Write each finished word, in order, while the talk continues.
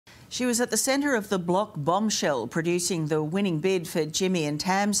She was at the centre of the block bombshell, producing the winning bid for Jimmy and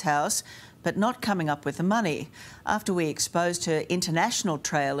Tam's house, but not coming up with the money. After we exposed her international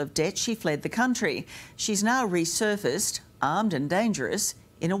trail of debt, she fled the country. She's now resurfaced, armed and dangerous,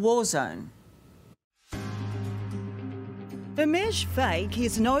 in a war zone. Umesh Fake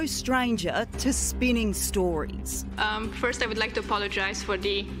is no stranger to spinning stories. First, I would like to apologise for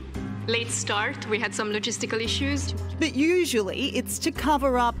the late start. We had some logistical issues. But usually it's to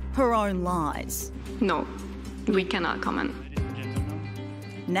cover up her own lies. No, we cannot comment.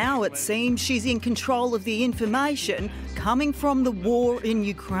 Now it seems she's in control of the information coming from the war in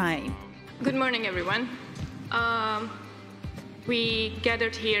Ukraine. Good morning, everyone. We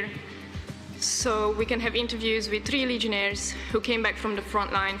gathered here so we can have interviews with 3 legionnaires who came back from the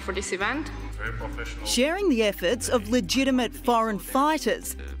front line for this event. Very professional. Sharing the efforts of legitimate foreign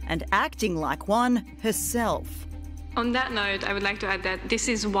fighters and acting like one herself. On that note, I would like to add that this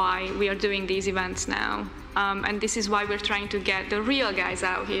is why we are doing these events now. And this is why we're trying to get the real guys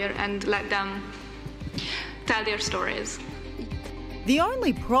out here and let them tell their stories. The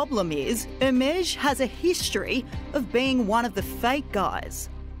only problem is Umesh has a history of being one of the fake guys.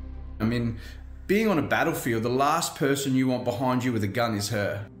 I mean, being on a battlefield, the last person you want behind you with a gun is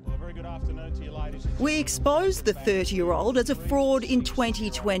her. Well, a very good afternoon to you, ladies. We exposed the 30-year-old as a fraud in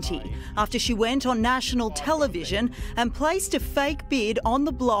 2020 after she went on national television and placed a fake bid on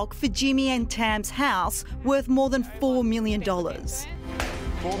the block for Jimmy and Tam's house worth more than $4 million.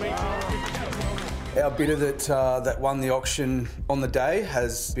 Our bidder that won the auction on the day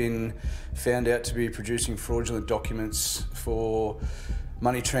has been found out to be producing fraudulent documents for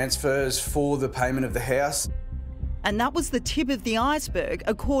money transfers for the payment of the house. And that was the tip of the iceberg,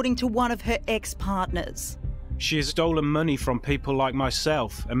 according to one of her ex-partners. She has stolen money from people like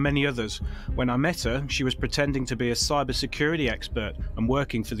myself and many others. When I met her, she was pretending to be a cybersecurity expert and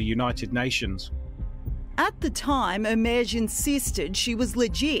working for the United Nations. At the time, Umesh insisted she was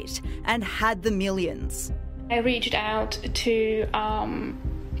legit and had the millions. I reached out to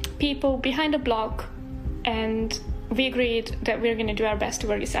people behind the block and we agreed that we were going to do our best to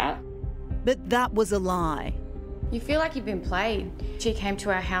work this out. But that was a lie. You feel like you've been played. She came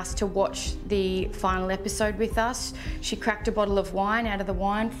to our house to watch the final episode with us. She cracked a bottle of wine out of the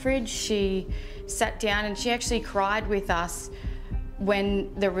wine fridge. She sat down and she actually cried with us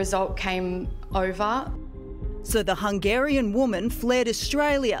when the result came over. So the Hungarian woman fled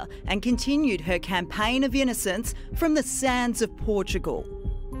Australia and continued her campaign of innocence from the sands of Portugal.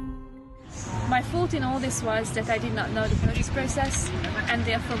 My fault in all this was that I did not know the purchase process and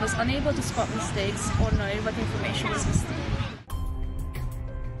therefore was unable to spot mistakes or know what information was missing.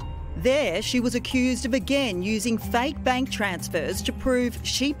 There, she was accused of again using fake bank transfers to prove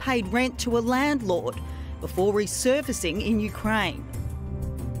she paid rent to a landlord before resurfacing in Ukraine.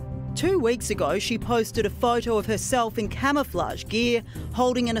 2 weeks ago, she posted a photo of herself in camouflage gear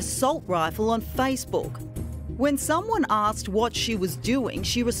holding an assault rifle on Facebook. When someone asked what she was doing,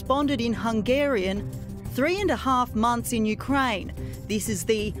 she responded in Hungarian, 3.5 months in Ukraine. This is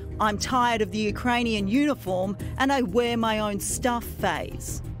the I'm tired of the Ukrainian uniform and I wear my own stuff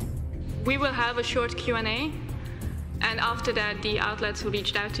phase. We will have a short Q&A, and after that, the outlets who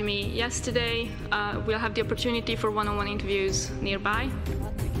reached out to me yesterday will have the opportunity for one-on-one interviews nearby.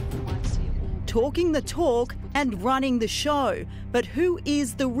 Talking the talk and running the show. But who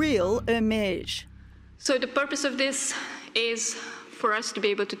is the real Umesh? So the purpose of this is for us to be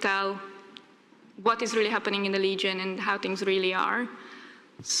able to tell what is really happening in the Legion and how things really are.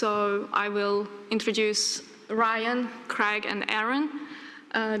 So I will introduce Ryan, Craig and Aaron.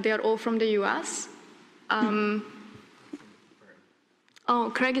 They are all from the US.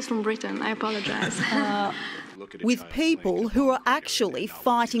 Oh, Craig is from Britain, I apologize. With people who are actually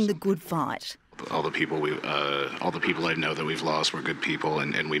fighting the good fight. All the people I know that we've lost were good people,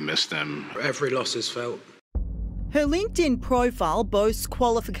 and we miss them. Every loss is felt. Her LinkedIn profile boasts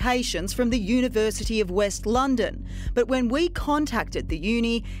qualifications from the University of West London, but when we contacted the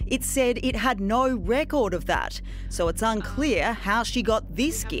uni, it said it had no record of that, so it's unclear how she got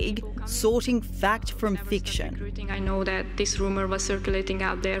this gig sorting fact from fiction. I know that this rumour was circulating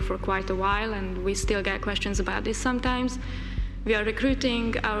out there for quite a while, and we still get questions about this sometimes. We are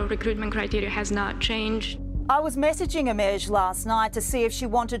recruiting, our recruitment criteria has not changed. I was messaging Umesh last night to see if she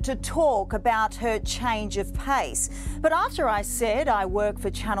wanted to talk about her change of pace. But after I said I work for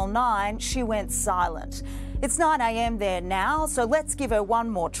Channel 9, she went silent. It's 9 a.m. there now, so let's give her one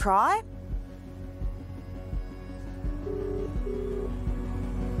more try.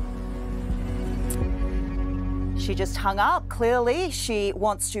 She just hung up. Clearly, she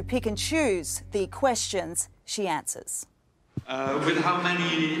wants to pick and choose the questions she answers. With how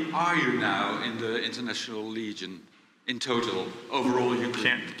many are you now in the International Legion in total? Overall, you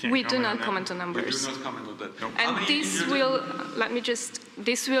can't we do not comment on numbers. We do not comment on that. No. And this will,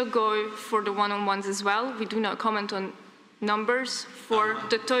 this will go for the one-on-ones as well. We do not comment on numbers for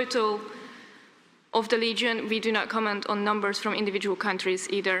the total of the Legion. We do not comment on numbers from individual countries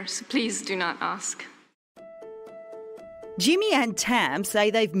either, so please do not ask. Jimmy and Tam say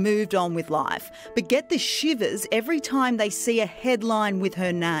they've moved on with life, but get the shivers every time they see a headline with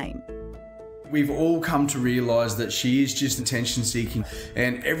her name. We've all come to realise that she is just attention-seeking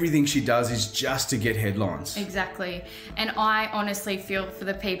and everything she does is just to get headlines. Exactly. And I honestly feel for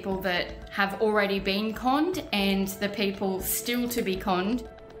the people that have already been conned and the people still to be conned.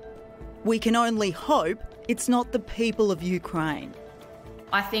 We can only hope it's not the people of Ukraine.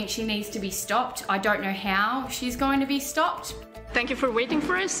 I think she needs to be stopped. I don't know how she's going to be stopped. Thank you for waiting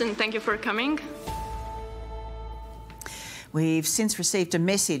for us and thank you for coming. We've since received a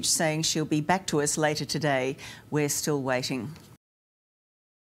message saying she'll be back to us later today. We're still waiting.